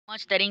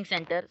Studying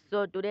center.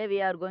 So today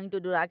we are going to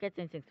do rocket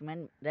science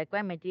experiment.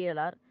 Required material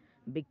are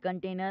big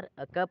container,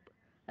 a cup,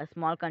 a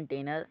small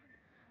container,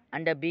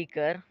 and a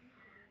beaker.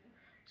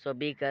 So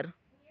beaker,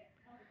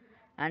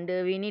 and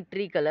we need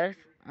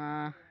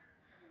uh,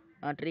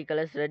 three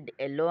colors: red,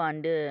 yellow,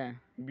 and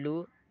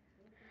blue.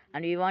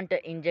 And we want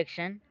a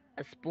injection,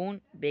 a spoon,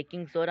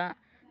 baking soda,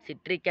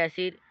 citric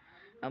acid,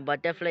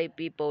 butterfly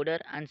pea powder,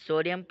 and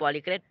sodium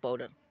polychlorate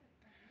powder.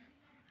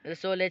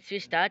 So let's we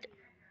start.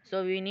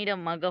 So we need a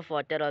mug of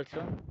water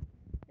also.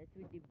 Let's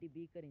we dip the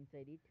beaker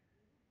inside it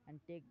and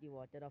take the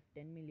water of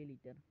 10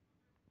 milliliter.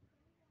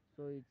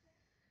 So it's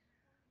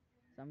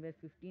somewhere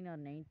 15 or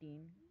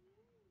 19.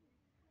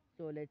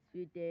 So let's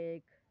we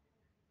take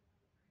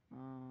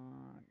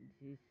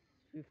this is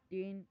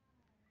 15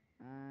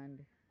 and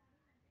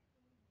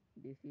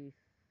this is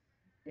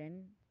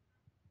 10.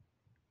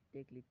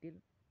 Take little.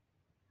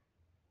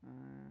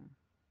 Uh,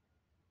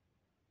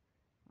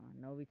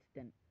 now it's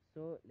 10.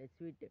 So let's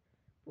we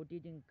put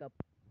it in cup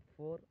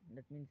 4.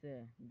 That means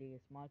the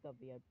small cup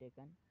we have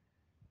taken.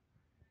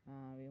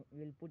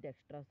 We will put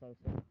extras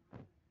also.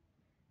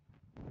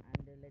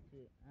 And let's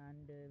see.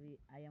 And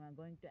I am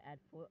going to add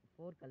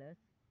four colors.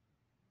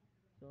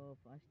 So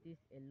first is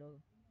yellow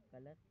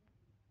color.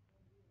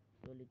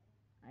 So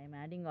I am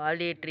adding all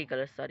the three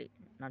colors. Sorry,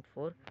 not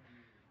four.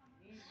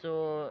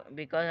 So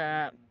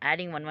because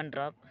adding one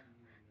drop,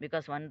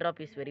 because one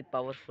drop is very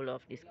powerful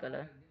of this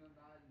color.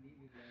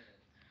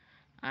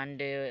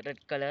 And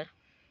red color,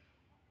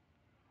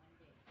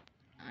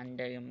 and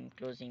I am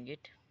closing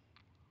it.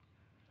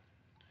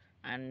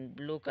 And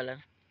blue color,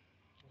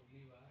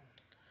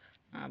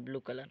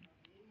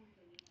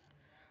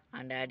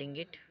 and adding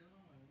it.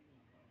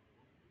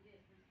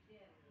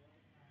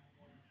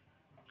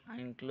 I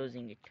am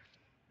closing it.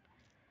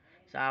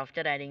 So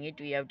after adding it,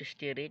 we have to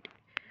stir it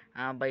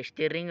by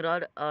stirring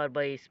rod or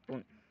by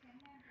spoon.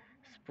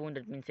 Spoon,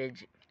 that means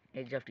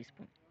edge of the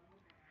spoon.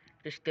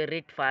 To stir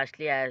it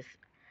fastly as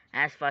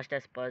fast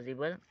as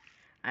possible,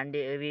 and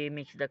we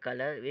mix the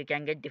color. We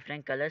can get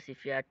different colors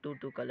if we add two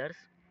colors.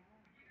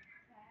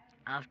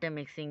 After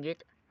mixing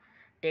it,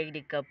 take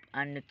the cup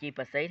and keep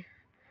aside,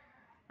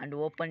 and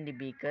open the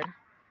beaker.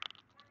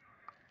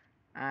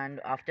 And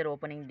after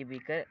opening the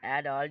beaker,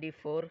 add all the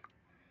four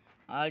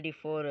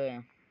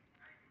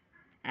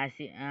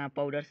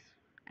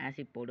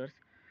acid powders.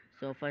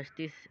 So first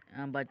is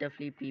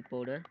butterfly pea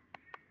powder.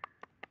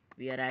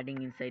 We are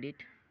adding inside it.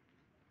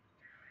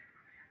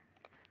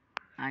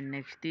 And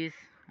next is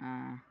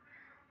uh,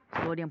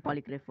 sodium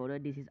polychlorate powder.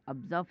 This is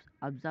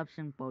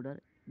absorption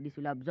powder. This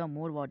will absorb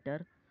more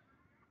water.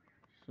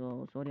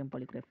 So sodium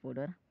polychlorate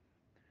powder.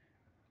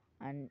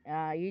 And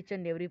each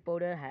and every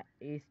powder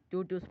is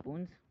 2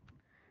 spoons.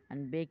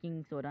 And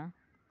baking soda,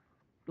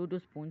 2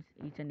 spoons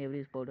each and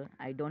every powder.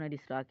 I don't know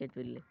this rocket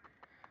will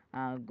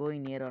go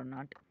in air or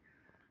not.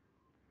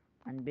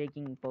 And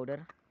baking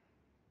powder.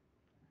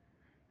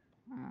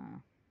 uh,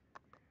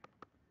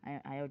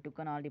 I have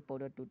taken all the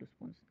powder 2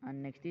 spoons.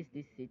 And next is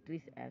this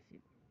citric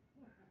acid.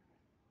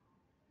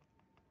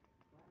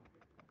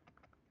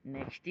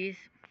 Next is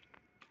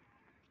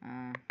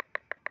uh,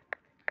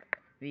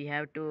 we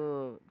have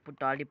to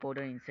put all the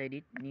powder inside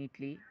it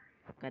neatly,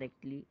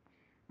 correctly,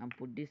 and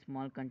put this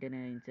small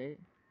container inside.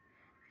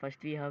 First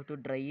we have to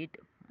dry it.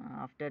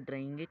 After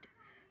drying it,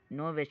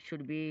 no wet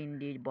should be in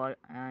the ball,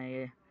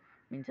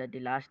 means at the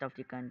last of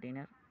the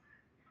container.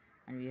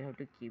 And we have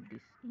to keep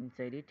this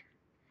inside it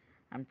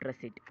and press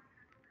it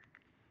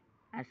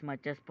as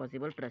much as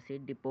possible. Press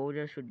it. The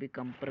powder should be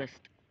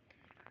compressed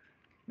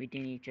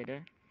between each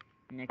other.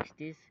 Next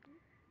is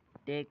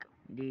take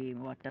the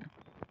water.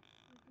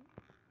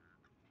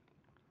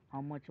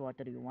 How much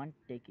water you want,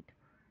 take it.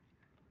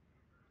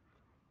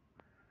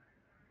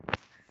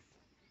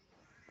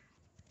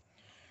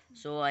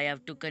 So I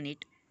have taken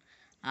it.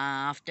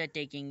 After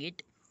taking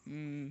it,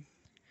 mm,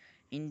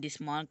 in the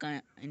small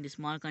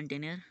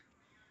container,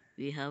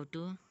 we have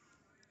to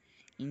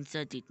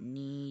insert it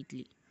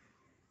neatly.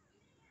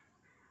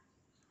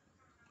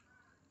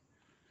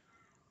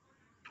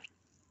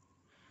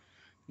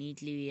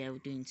 We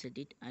have to insert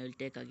it. I will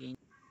take again.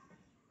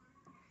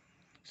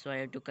 So I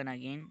have taken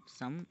again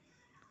some,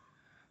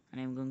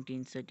 and I am going to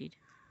insert it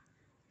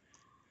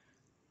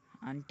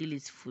until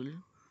it's full.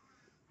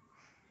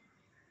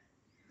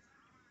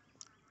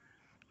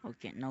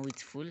 Okay, now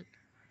it's full.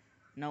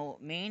 Now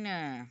main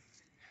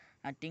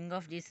thing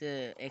of this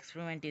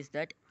experiment is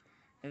that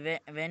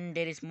when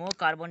there is more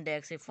carbon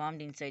dioxide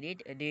formed inside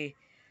it, the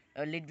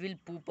lid will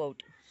poop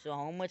out. So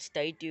how much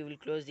tight you will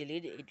close the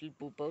lid, it will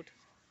poop out.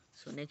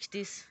 So next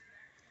is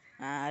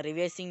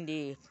reversing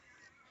the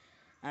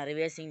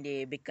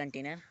big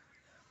container.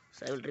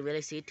 So I will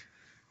reverse it.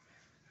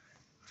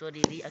 So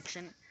the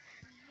reaction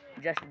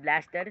just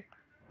blasted.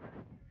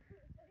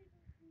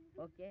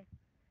 Okay,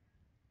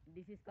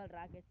 this is called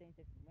rocket science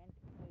experiment.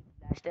 So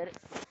it's blasted.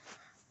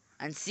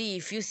 And see,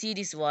 if you see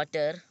this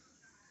water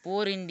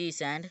pour in the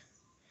sand,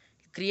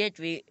 create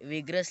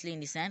vigorously in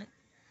the sand,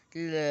 it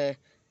will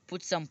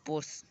put some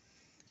pores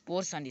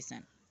on the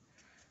sand.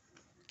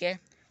 Okay,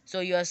 So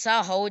you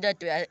saw how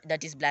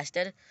that is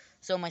blasted.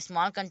 So my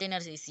small container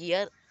is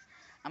here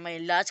and my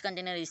large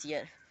container is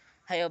here.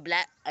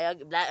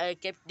 I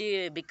kept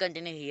the big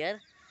container here.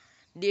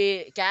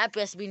 The cap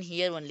has been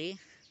here only.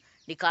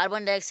 The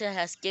carbon dioxide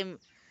has came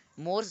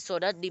more, so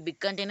that the big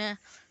container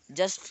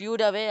just flew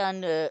away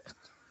and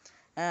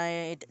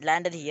it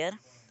landed here.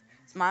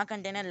 Small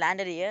container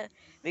landed here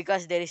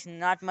because there is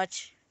not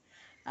much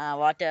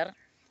water.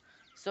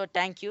 So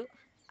thank you.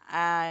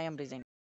 I am resigning.